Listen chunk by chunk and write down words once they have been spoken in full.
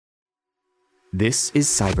This is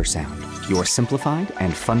Cybersound, your simplified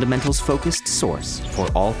and fundamentals-focused source for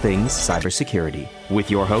all things cybersecurity, with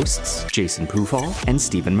your hosts, Jason Pufall and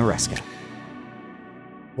Stephen Maresca.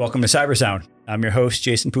 Welcome to Cybersound. I'm your host,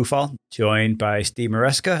 Jason Pufall, joined by Steve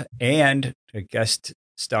Maresca and a guest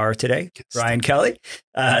star today, Brian Kelly,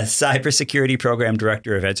 Cybersecurity Program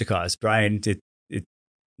Director of EDUCAUSE. Brian,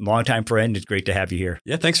 longtime friend. It's great to have you here.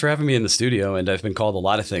 Yeah, thanks for having me in the studio. And I've been called a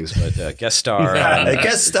lot of things, but guest star, a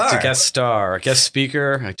guest star, a guest star, a guest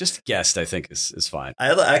speaker, just a guest. I think is fine.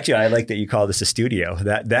 I like that you call this a studio.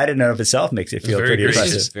 That in and of itself makes it feel pretty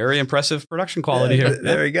impressive. Very impressive production quality here.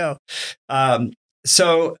 There we go.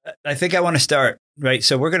 So I think I want to start right.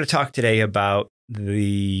 So we're going to talk today about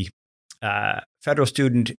the federal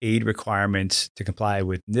student aid requirements to comply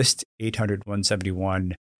with NIST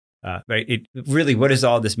 800-171. Right. What does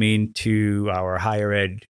all this mean to our higher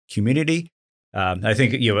ed community? I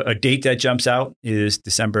think a date that jumps out is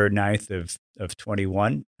December 9th of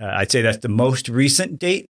 21. I'd say that's the most recent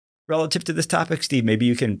date relative to this topic. Steve, maybe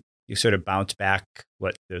you sort of bounce back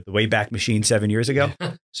the Wayback Machine 7 years ago.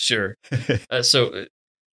 Sure. So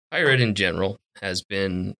higher ed in general has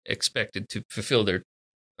been expected to fulfill their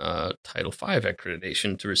Title V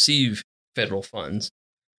accreditation to receive federal funds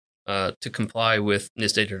to comply with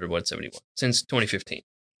NIST 800-171 since 2015.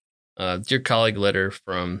 Dear colleague letter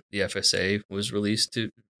from the FSA was released to,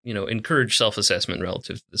 encourage self-assessment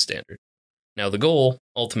relative to the standard. Now, the goal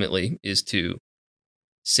ultimately is to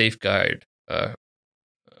safeguard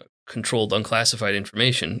controlled unclassified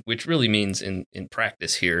information, which really means in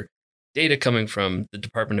practice here, data coming from the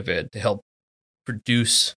Department of Ed to help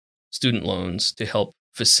produce student loans, to help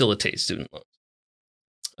facilitate student loans.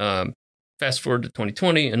 Fast forward to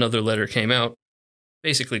 2020, another letter came out,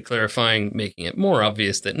 basically clarifying, making it more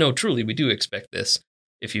obvious that no, truly, we do expect this.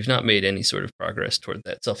 If you've not made any sort of progress toward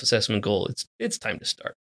that self-assessment goal, it's time to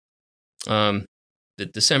start. The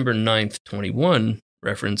December 9th, 21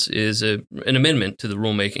 reference is an amendment to the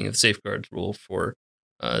rulemaking of the Safeguards Rule for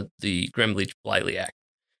the Gramm-Leach-Bliley Act.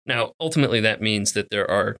 Now, ultimately, that means that there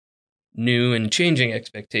are new and changing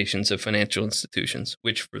expectations of financial institutions,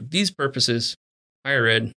 which for these purposes, higher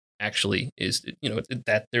ed actually is,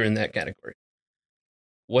 that they're in that category.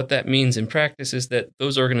 What that means in practice is that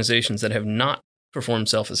those organizations that have not performed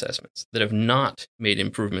self-assessments, that have not made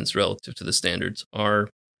improvements relative to the standards, are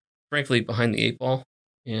frankly behind the eight ball.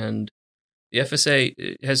 And the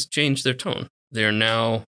FSA has changed their tone. They're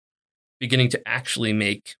now beginning to actually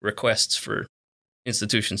make requests for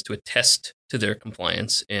institutions to attest to their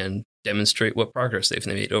compliance and demonstrate what progress they've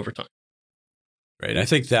made over time. Right. I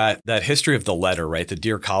think that history of the letter, right, the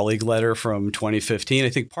Dear Colleague letter from 2015,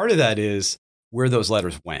 I think part of that is where those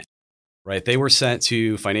letters went, right? They were sent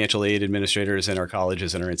to financial aid administrators in our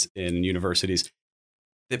colleges and in universities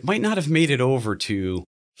that might not have made it over to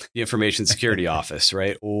the Information Security Office,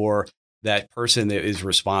 right? Or that person that is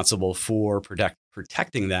responsible for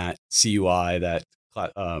protecting that CUI, that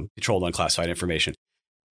controlled unclassified information.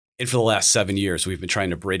 And for the last 7 years, we've been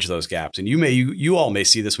trying to bridge those gaps. And you all may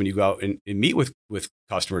see this when you go out and meet with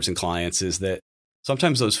customers and clients, is that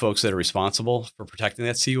sometimes those folks that are responsible for protecting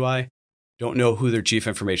that CUI don't know who their chief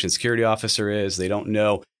information security officer is. They don't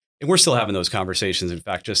know. And we're still having those conversations. In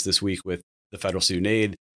fact, just this week with the Federal Student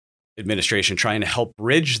Aid Administration, trying to help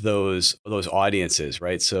bridge those audiences,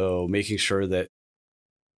 right? So making sure that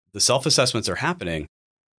the self-assessments are happening,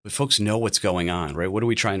 but folks know what's going on, right? What are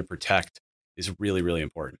we trying to protect is really, really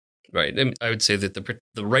important. Right. And I would say that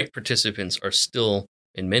the right participants are still,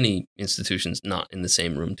 in many institutions, not in the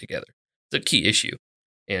same room together. It's a key issue.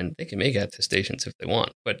 And they can make attestations if they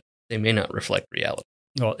want, but they may not reflect reality.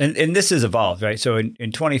 Well, and this has evolved, right? So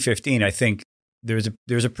in 2015, I think there's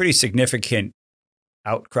a pretty significant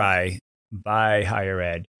outcry by higher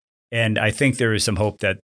ed. And I think there is some hope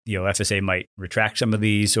that, FSA might retract some of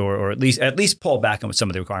these or at least pull back on what some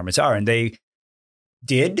of the requirements are. And they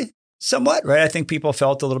did somewhat, right? I think people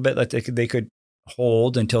felt a little bit like they could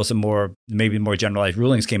hold until some maybe more generalized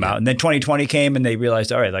rulings came out. And then 2020 came and they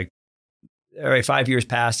realized, all right, 5 years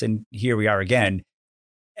passed and here we are again.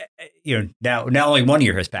 Now only 1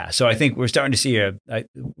 year has passed. So I think we're starting to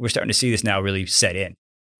see this now really set in.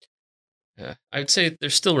 I would say there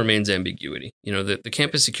still remains ambiguity. The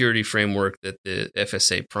campus security framework that the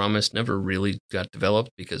FSA promised never really got developed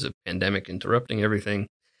because of pandemic interrupting everything.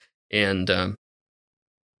 And,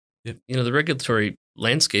 the regulatory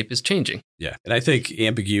landscape is changing. Yeah. And I think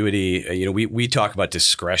ambiguity, we talk about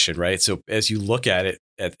discretion, right? So as you look at it,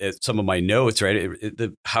 at some of my notes, right,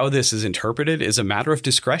 how this is interpreted is a matter of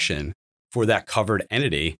discretion for that covered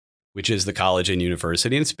entity, which is the college and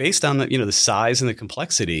university. And it's based on the size and the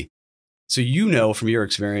complexity. So from your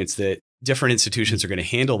experience that different institutions are going to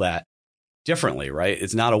handle that differently, right?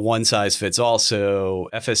 It's not a one size fits all. So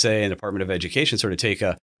FSA and Department of Education sort of take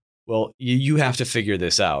you have to figure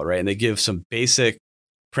this out, right? And they give some basic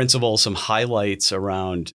principles, some highlights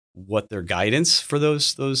around what their guidance for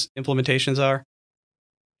those implementations are.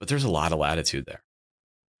 But there's a lot of latitude there.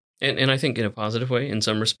 And I think in a positive way, in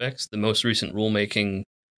some respects, the most recent rulemaking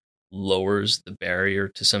lowers the barrier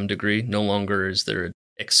to some degree. No longer is there an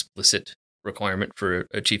explicit requirement for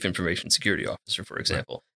a chief information security officer, for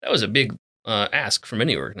example. Right. That was a big ask for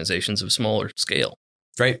many organizations of smaller scale.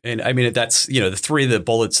 Right. And I mean, that's, the three of the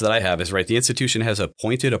bullets that I have is, right, the institution has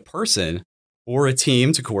appointed a person or a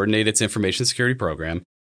team to coordinate its information security program.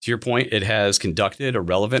 To your point, it has conducted a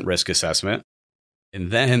relevant risk assessment. And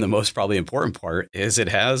then the most probably important part is it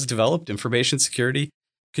has developed information security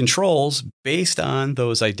controls based on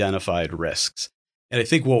those identified risks. And I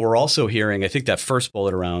think what we're also hearing, I think that first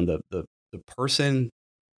bullet around the person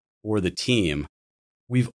or the team,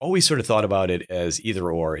 we've always sort of thought about it as either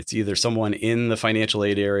or. It's either someone in the financial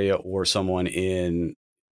aid area or someone in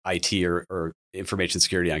IT or information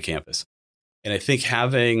security on campus. And I think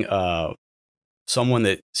having someone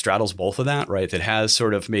that straddles both of that, right, that has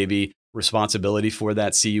sort of maybe responsibility for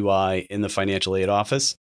that CUI in the financial aid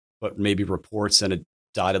office, but maybe reports and a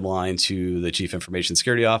dotted line to the chief information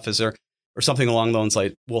security officer or something along those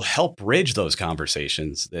lines will help bridge those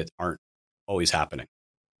conversations that aren't always happening.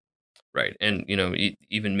 Right. And,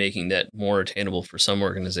 even making that more attainable for some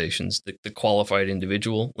organizations, the qualified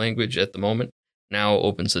individual language at the moment now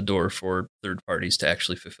opens the door for third parties to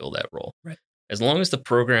actually fulfill that role. Right. As long as the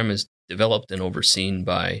program is developed and overseen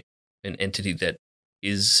by an entity that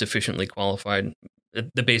is sufficiently qualified,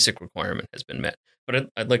 the basic requirement has been met. But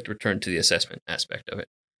I'd like to return to the assessment aspect of it.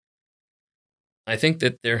 I think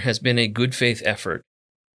that there has been a good faith effort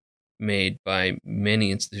made by many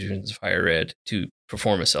institutions of higher ed to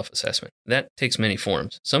perform a self-assessment. That takes many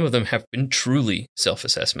forms. Some of them have been truly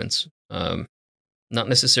self-assessments, not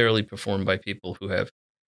necessarily performed by people who have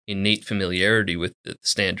innate familiarity with the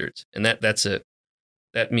standards. And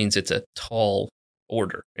that means it's a tall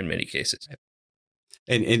order in many cases.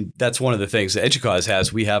 And that's one of the things that EDUCAUSE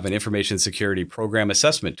has. We have an information security program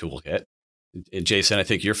assessment toolkit. And Jason, I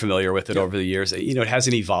think you're familiar with it over the years. It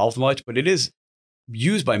hasn't evolved much, but it is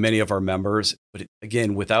used by many of our members. But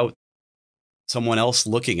again, without someone else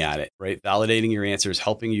looking at it, right, validating your answers,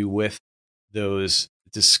 helping you with those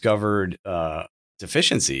discovered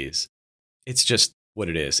deficiencies, it's just what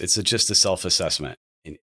it is. It's just a self-assessment,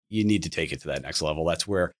 and you need to take it to that next level. That's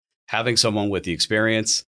where having someone with the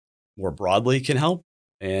experience more broadly can help,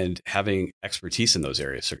 and having expertise in those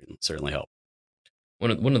areas certainly help.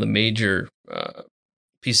 One of the major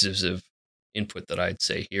pieces of input that I'd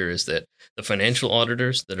say here is that the financial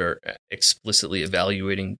auditors that are explicitly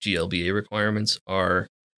evaluating GLBA requirements are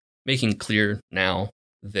making clear now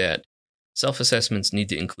that self-assessments need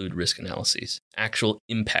to include risk analyses, actual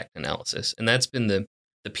impact analysis. And that's been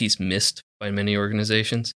the piece missed by many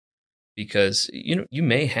organizations, because you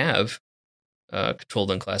may have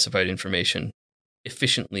controlled unclassified information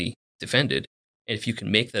efficiently defended. And if you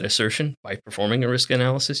can make that assertion by performing a risk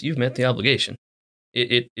analysis, you've met the obligation.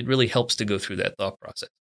 It really helps to go through that thought process.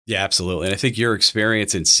 Yeah, absolutely. And I think your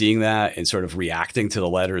experience in seeing that and sort of reacting to the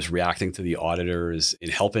letters, reacting to the auditors, and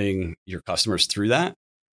helping your customers through that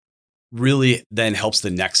really then helps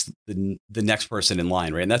the next person in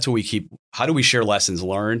line, right? And that's what we keep. How do we share lessons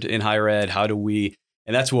learned in higher ed?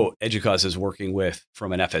 And that's what EDUCAUSE is working with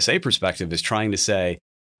from an FSA perspective, is trying to say,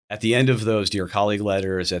 at the end of those Dear Colleague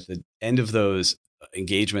letters, at the end of those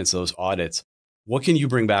engagements, those audits, what can you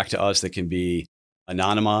bring back to us that can be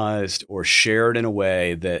anonymized or shared in a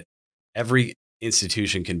way that every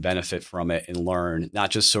institution can benefit from it and learn,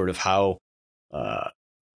 not just sort of how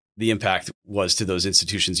the impact was to those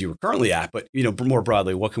institutions you were currently at, but more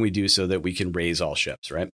broadly, what can we do so that we can raise all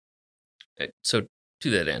ships, right? So to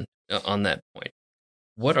that end, on that point,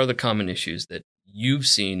 what are the common issues that you've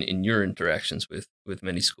seen in your interactions with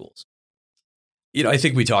many schools? I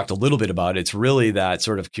think we talked a little bit about it. It's really that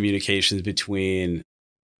sort of communications between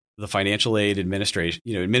the financial aid administration,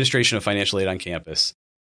 administration of financial aid on campus,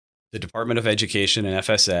 the Department of Education and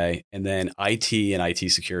FSA, and then IT and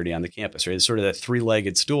IT security on the campus, right? It's sort of that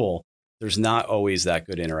three-legged stool. There's not always that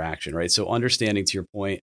good interaction, right? So understanding, to your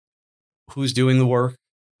point, who's doing the work,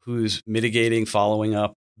 who's mitigating, following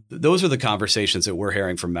up, those are the conversations that we're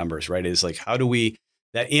hearing from members, right? Is like, how do we,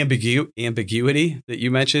 that ambiguity that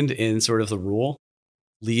you mentioned in sort of the rule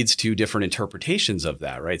leads to different interpretations of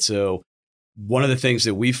that, right? So one of the things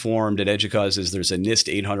that we formed at EDUCAUSE is there's a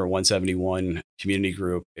NIST 800-171 community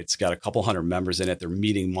group. It's got a couple hundred members in it. They're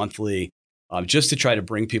meeting monthly just to try to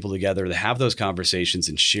bring people together to have those conversations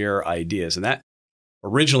and share ideas. And that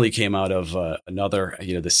originally came out of another,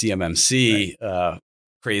 the CMMC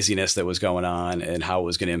craziness that was going on and how it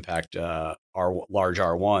was going to impact our large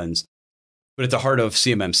R1s. But at the heart of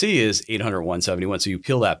CMMC is 800-171. So you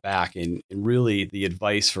peel that back, and really the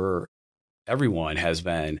advice for everyone has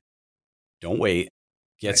been, don't wait,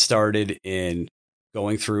 get started in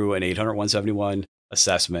going through an 800-171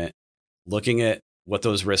 assessment, looking at what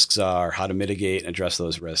those risks are, how to mitigate and address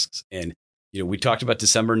those risks. And, we talked about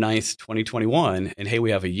December 9th, 2021, and hey,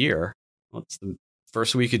 we have a year. Well, it's the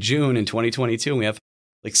first week of June in 2022, and we have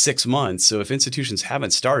like 6 months. So if institutions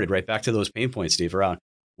haven't started, right back to those pain points, Steve, around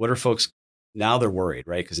what are folks, now they're worried,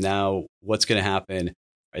 right? Because now what's going to happen?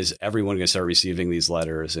 Is everyone going to start receiving these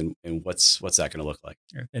letters, and what's that going to look like?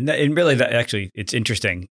 And really, that actually, it's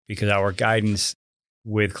interesting because our guidance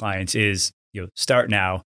with clients is, start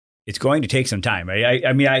now. It's going to take some time. Right?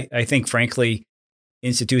 I think, frankly,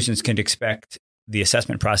 institutions can expect the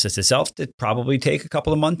assessment process itself to probably take a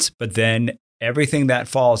couple of months, but then everything that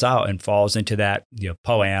falls out and falls into that,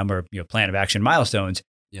 POAM or plan of action milestones,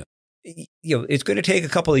 it's going to take a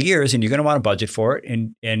couple of years, and you're going to want to budget for it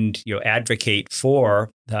and advocate for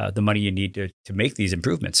the money you need to make these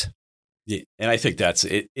improvements. Yeah, and I think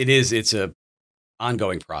it's a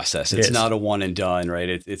ongoing process. It's not a one and done,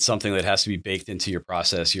 right? It's something that has to be baked into your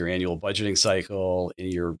process, your annual budgeting cycle, in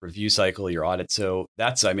your review cycle, your audit. So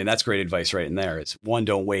that's great advice right in there. It's one,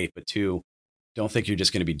 don't wait, but two, don't think you're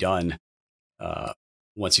just going to be done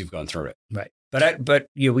once you've gone through it. Right. But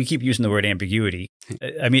we keep using the word ambiguity.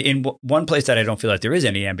 In one place that I don't feel like there is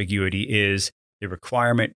any ambiguity is the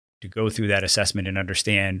requirement to go through that assessment and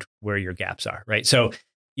understand where your gaps are, right? So,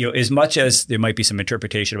 as much as there might be some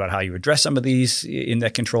interpretation about how you address some of these in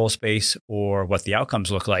that control space or what the outcomes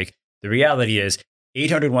look like, the reality is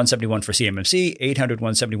 800-171 for CMMC,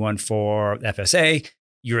 800-171 for FSA.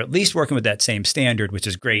 You're at least working with that same standard, which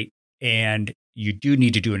is great. And you do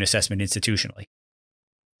need to do an assessment institutionally.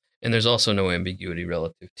 And there's also no ambiguity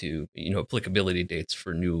relative to, applicability dates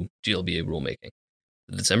for new GLBA rulemaking.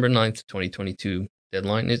 The December 9th, 2022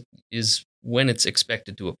 deadline is when it's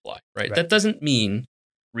expected to apply, right? That doesn't mean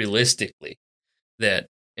realistically that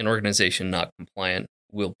an organization not compliant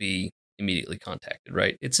will be immediately contacted,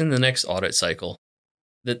 right? It's in the next audit cycle.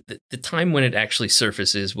 The time when it actually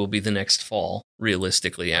surfaces will be the next fall,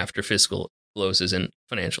 realistically, after fiscal closes and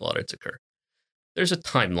financial audits occur. There's a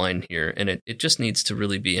timeline here, and it just needs to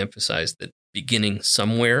really be emphasized that beginning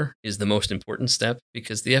somewhere is the most important step,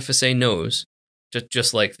 because the FSA knows,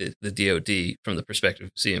 just like the DoD from the perspective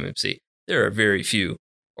of CMMC, there are very few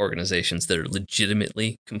organizations that are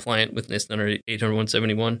legitimately compliant with NIST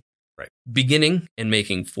 800-171. Right. Beginning and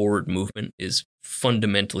making forward movement is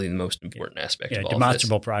fundamentally the most important aspect of all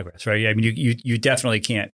demonstrable this. Progress, right? You definitely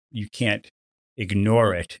can't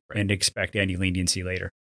ignore it and expect any leniency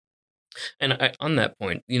later. And on that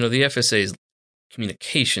point, the FSA's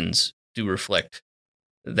communications do reflect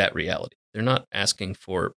that reality. They're not asking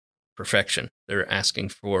for perfection. They're asking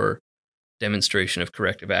for demonstration of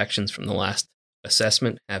corrective actions from the last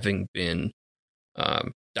assessment having been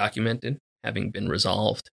documented, having been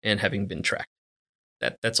resolved, and having been tracked.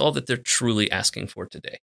 That's all that they're truly asking for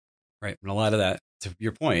today. Right. And a lot of that, to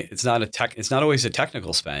your point, it's not always a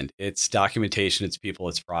technical spend. It's documentation, it's people,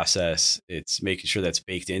 it's process, it's making sure that's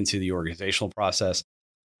baked into the organizational process.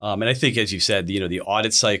 And I think, as you said, the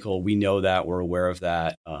audit cycle, we know that, we're aware of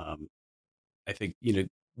that. I think,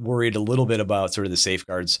 worried a little bit about sort of the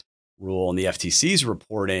safeguards rule and the FTC's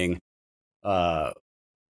reporting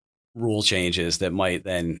rule changes that might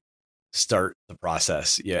then start the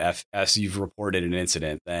process. As you've reported an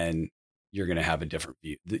incident, then you're going to have a different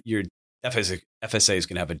view. Your FSA is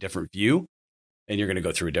going to have a different view, and you're going to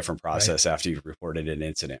go through a different process after you've reported an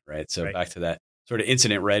incident, right? So back to that sort of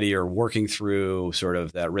incident ready, or working through sort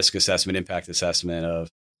of that risk assessment, impact assessment of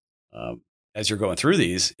as you're going through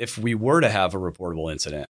these, if we were to have a reportable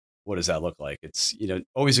incident, what does that look like? It's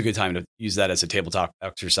always a good time to use that as a tabletop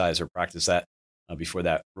exercise or practice that before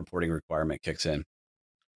that reporting requirement kicks in.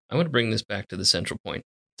 I want to bring this back to the central point.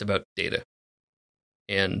 It's about data.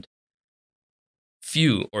 And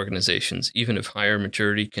few organizations, even of higher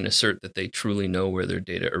maturity, can assert that they truly know where their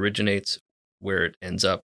data originates, where it ends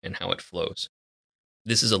up, and how it flows.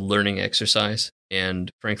 This is a learning exercise,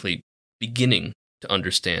 and frankly, beginning to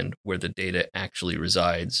understand where the data actually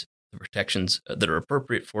resides, the protections that are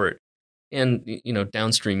appropriate for it, and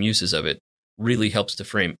downstream uses of it really helps to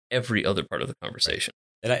frame every other part of the conversation.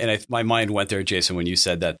 And my mind went there, Jason, when you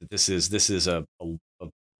said that this is a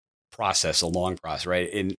process, a long process, right?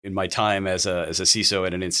 In my time as a CISO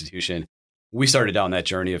at an institution, we started down that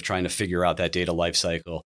journey of trying to figure out that data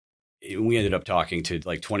lifecycle. We ended up talking to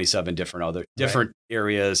like 27 different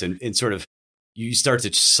areas and sort of you start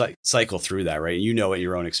to cycle through that, right? You know, at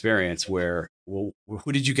your own experience where, well,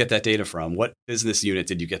 who did you get that data from? What business unit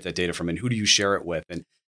did you get that data from? And who do you share it with? And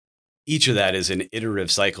each of that is an iterative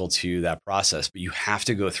cycle to that process, but you have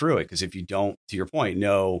to go through it, because if you don't, to your point,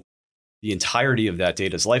 know the entirety of that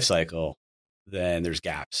data's life cycle, then there's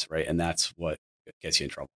gaps, right? And that's what gets you in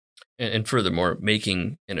trouble. And furthermore,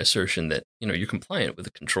 making an assertion that, you're compliant with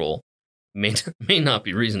the control may not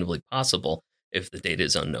be reasonably possible if the data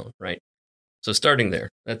is unknown, right? So starting there,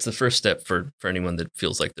 that's the first step for anyone that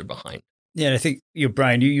feels like they're behind. Yeah, and I think,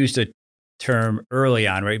 Brian, you used a term early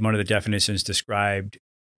on, right? One of the definitions described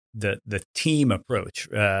the team approach,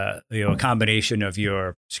 a combination of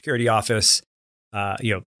your security office,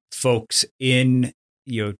 folks in,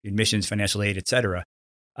 admissions, financial aid, et cetera.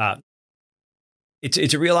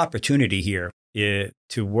 It's a real opportunity here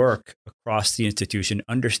to work across the institution,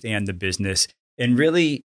 understand the business, and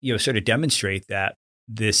really, sort of demonstrate that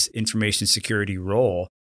this information security role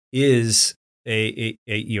is a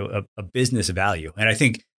business value. And I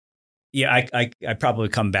think, I probably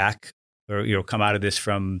come back or come out of this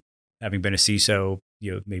from having been a CISO,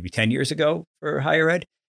 maybe 10 years ago for higher ed.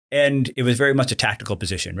 And it was very much a tactical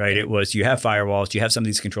position, right? It was, you have firewalls, you have some of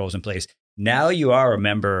these controls in place. Now you are a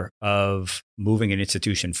member of moving an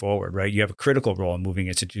institution forward, right? You have a critical role in moving an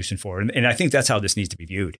institution forward. And I think that's how this needs to be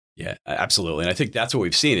viewed. Yeah, absolutely. And I think that's what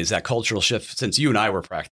we've seen is that cultural shift since you and I were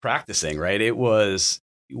practicing, right? It was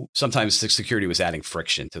sometimes security was adding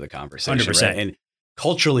friction to the conversation. 100%. Right? And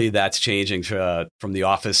culturally, that's changing from the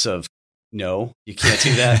office of, no, you can't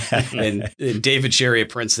do that. and David Sherry at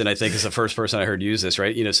Princeton, I think, is the first person I heard use this,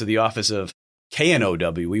 right? So the office of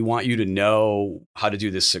KNOW, we want you to know how to do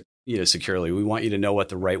this, securely. We want you to know what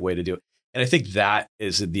the right way to do it. And I think that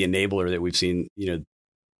is the enabler that we've seen,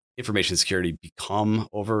 information security become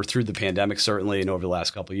through the pandemic, certainly, and over the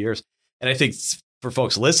last couple of years. And I think for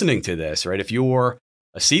folks listening to this, right, if you're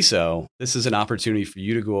a CISO, this is an opportunity for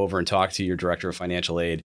you to go over and talk to your director of financial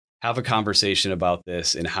aid, have a conversation about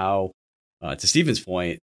this and how, to Stephen's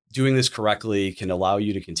point, doing this correctly can allow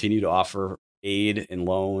you to continue to offer aid and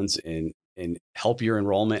loans and help your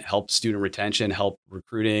enrollment, help student retention, help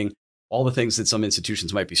recruiting, all the things that some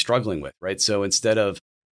institutions might be struggling with, right? So instead of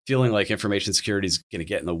feeling like information security is going to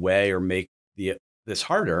get in the way or make this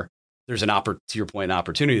harder, there's to your point, an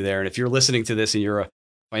opportunity there. And if you're listening to this and you're a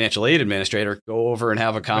financial aid administrator, go over and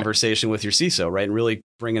have a conversation with your CISO, right? And really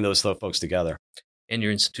bringing those folks together. And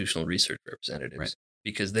your institutional research representatives, right?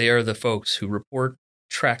 Because they are the folks who report,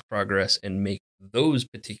 track progress, and make those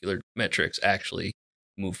particular metrics actually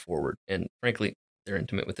move forward. And frankly, they're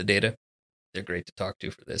intimate with the data. They're great to talk to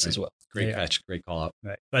for this as well. Great catch, great call out.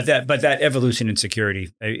 Right. But that evolution in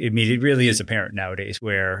security, I mean, it really is apparent nowadays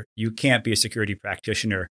where you can't be a security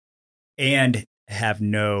practitioner and have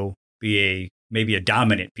maybe a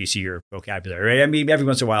dominant piece of your vocabulary, right? I mean, every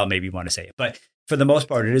once in a while, maybe you want to say it, but for the most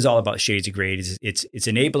part, it is all about shades of gray. It's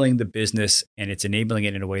enabling the business, and it's enabling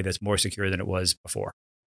it in a way that's more secure than it was before.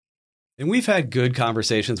 And we've had good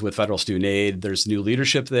conversations with federal student aid. There's new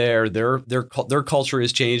leadership there. Their culture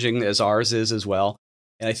is changing as ours is as well.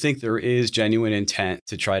 And I think there is genuine intent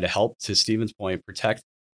to try to help, to Stephen's point, protect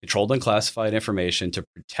controlled and classified information, to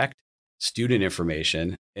protect student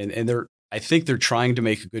information. And I think they're trying to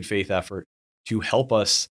make a good faith effort to help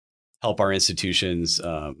our institutions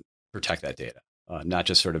protect that data. Not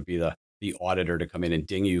just sort of be the auditor to come in and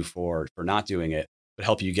ding you for not doing it, but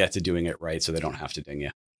help you get to doing it right so they don't have to ding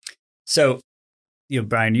you. So,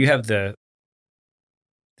 Brian, you have the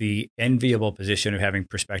enviable position of having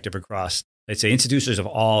perspective across, let's say, institutions of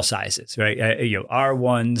all sizes, right?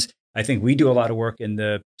 R1s, I think we do a lot of work in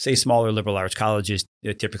the, say, smaller liberal arts colleges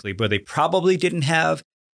typically, where they probably didn't have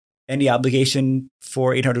any obligation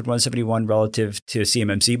for 800-171 relative to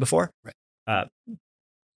CMMC before. Right.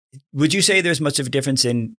 Would you say there's much of a difference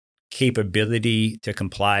in capability to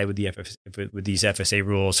comply with with these FSA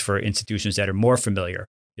rules for institutions that are more familiar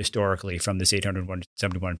historically from this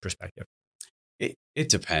 800-171 perspective? It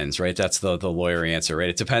depends, right? That's the lawyer answer, right?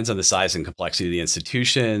 It depends on the size and complexity of the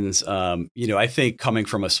institutions. I think coming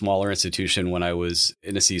from a smaller institution when I was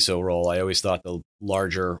in a CISO role, I always thought the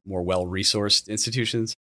larger, more well-resourced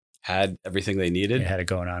institutions had everything they needed. They had it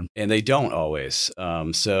going on. And they don't always.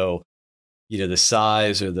 So the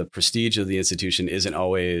size or the prestige of the institution isn't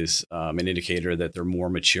always an indicator that they're more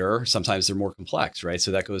mature. Sometimes they're more complex, right?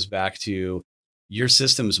 So that goes back to your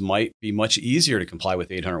systems might be much easier to comply with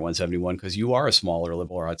 800-171 because you are a smaller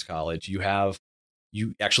liberal arts college. You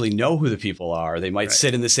actually know who the people are. They might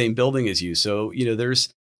sit in the same building as you. So, there's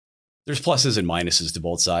pluses and minuses to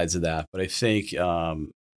both sides of that. But I think,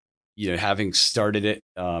 having started it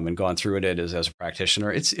and gone through it as a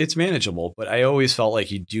practitioner, it's manageable. But I always felt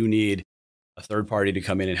like you do need a third party to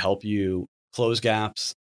come in and help you close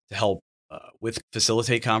gaps, to help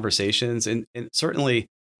facilitate conversations. And certainly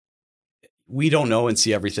we don't know and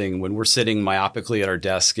see everything when we're sitting myopically at our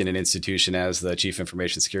desk in an institution as the chief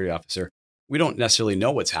information security officer. We don't necessarily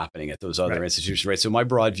know what's happening at those other institutions, right? So my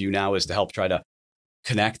broad view now is to help try to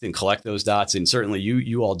connect and collect those dots. And certainly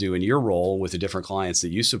you all do in your role with the different clients that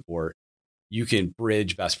you support. You can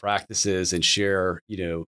bridge best practices and share,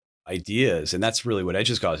 ideas. And that's really what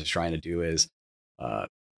EDUCAUSE is trying to do, is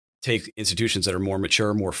take institutions that are more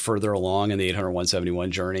mature, more further along in the 800-171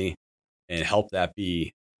 journey, and help that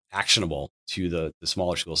be actionable to the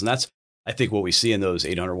smaller schools. And that's, I think, what we see in those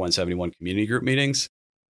 800-171 community group meetings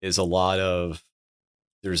is there's a lot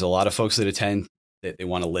of folks that attend that they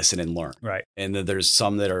want to listen and learn. Right. And then there's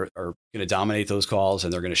some that are going to dominate those calls,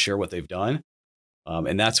 and they're going to share what they've done.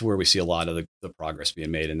 And that's where we see a lot of the progress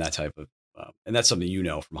being made in that type of, and that's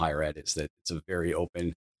something from higher ed, is that it's a very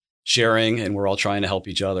open sharing, and we're all trying to help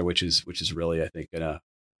each other, which is really, I think, going to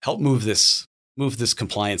help move this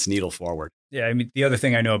compliance needle forward. Yeah, I mean, the other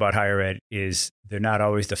thing I know about higher ed is they're not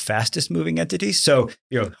always the fastest moving entities. So,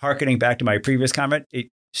 hearkening back to my previous comment, it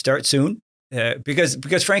starts soon because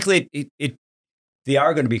frankly, there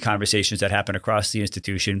are going to be conversations that happen across the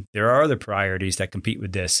institution. There are other priorities that compete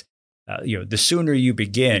with this. The sooner you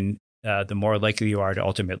begin, the more likely you are to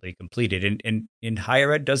ultimately complete it. And in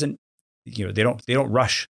higher ed, they don't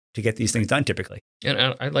rush to get these things done typically.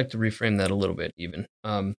 And I'd like to reframe that a little bit even.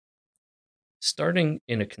 Starting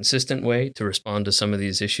in a consistent way to respond to some of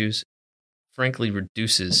these issues, frankly,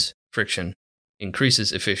 reduces friction,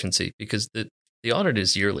 increases efficiency, because the audit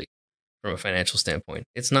is yearly from a financial standpoint.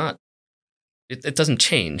 It's not, it doesn't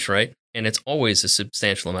change, right? And it's always a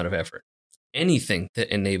substantial amount of effort. Anything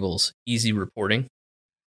that enables easy reporting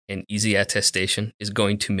and easy attestation is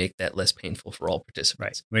going to make that less painful for all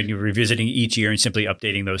participants. Right. When you're revisiting each year and simply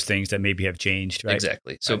updating those things that maybe have changed, right?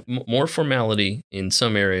 Exactly. So more formality in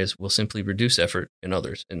some areas will simply reduce effort in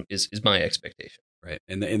others, and is my expectation. Right.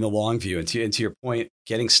 And in the long view, and to your point,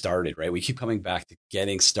 getting started, right? We keep coming back to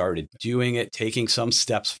getting started, doing it, taking some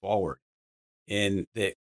steps forward. And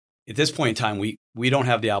that at this point in time, we don't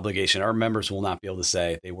have the obligation. Our members will not be able to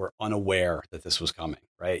say they were unaware that this was coming,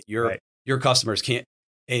 right? Your customers can't.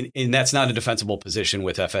 And that's not a defensible position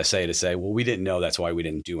with FSA to say, well, we didn't know, that's why we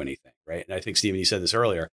didn't do anything, right? And I think, Stephen, you said this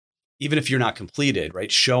earlier, even if you're not completed, right,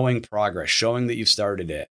 showing progress, showing that you've started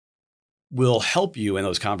it will help you in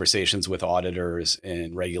those conversations with auditors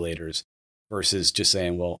and regulators versus just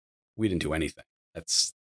saying, well, we didn't do anything.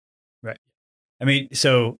 That's right. I mean,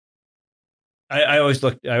 so I always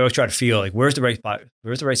try to feel like, where's the right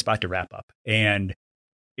spot to wrap up? And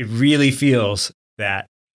it really feels that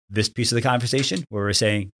this piece of the conversation where we're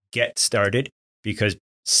saying get started, because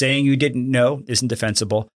saying you didn't know isn't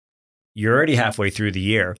defensible. You're already halfway through the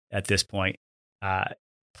year at this point.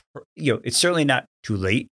 It's certainly not too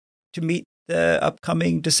late to meet the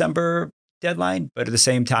upcoming December deadline, but at the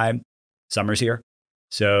same time, summer's here.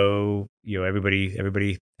 So,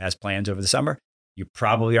 everybody has plans over the summer. You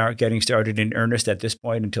probably aren't getting started in earnest at this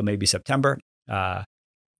point until maybe September.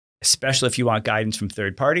 Especially if you want guidance from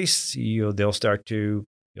third parties, they'll start to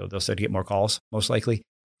get more calls, most likely.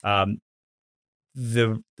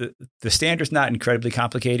 The standard's not incredibly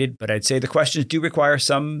complicated, but I'd say the questions do require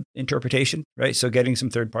some interpretation, right? So getting some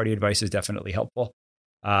third-party advice is definitely helpful.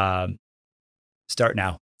 Start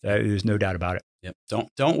now. There's no doubt about it. Yep.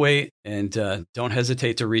 Don't wait, and don't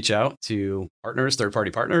hesitate to reach out to partners,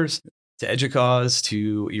 third-party partners, to EDUCAUSE,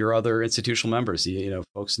 to your other institutional members.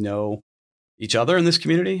 Folks know each other in this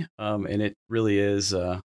community, and it really is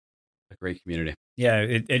a great community.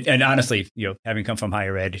 Yeah, and honestly, having come from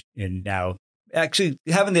higher ed and now actually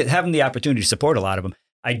having the opportunity to support a lot of them,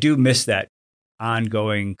 I do miss that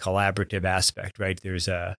ongoing collaborative aspect. Right? There's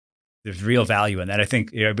real value in that. I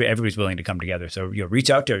think everybody's willing to come together. So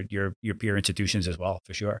reach out to your peer institutions as well,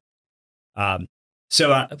 for sure.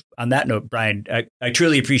 So on that note, Brian, I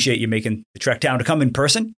truly appreciate you making the trek down to come in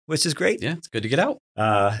person, which is great. Yeah, it's good to get out.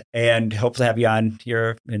 And hopefully have you on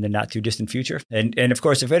here in the not too distant future. And of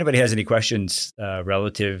course, if anybody has any questions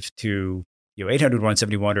relative to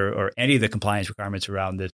 800-171 or any of the compliance requirements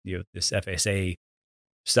around this FSA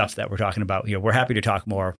stuff that we're talking about, we're happy to talk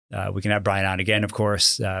more. We can have Brian on again, of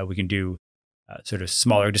course. We can do sort of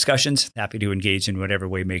smaller discussions. Happy to engage in whatever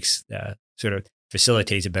way makes sort of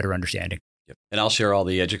facilitates a better understanding. Yep. And I'll share all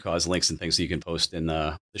the EDUCAUSE links and things that you can post in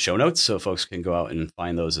the show notes so folks can go out and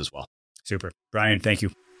find those as well. Super. Brian, thank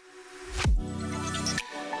you.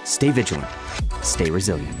 Stay vigilant. Stay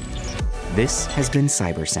resilient. This has been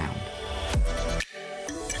Cyber Sound.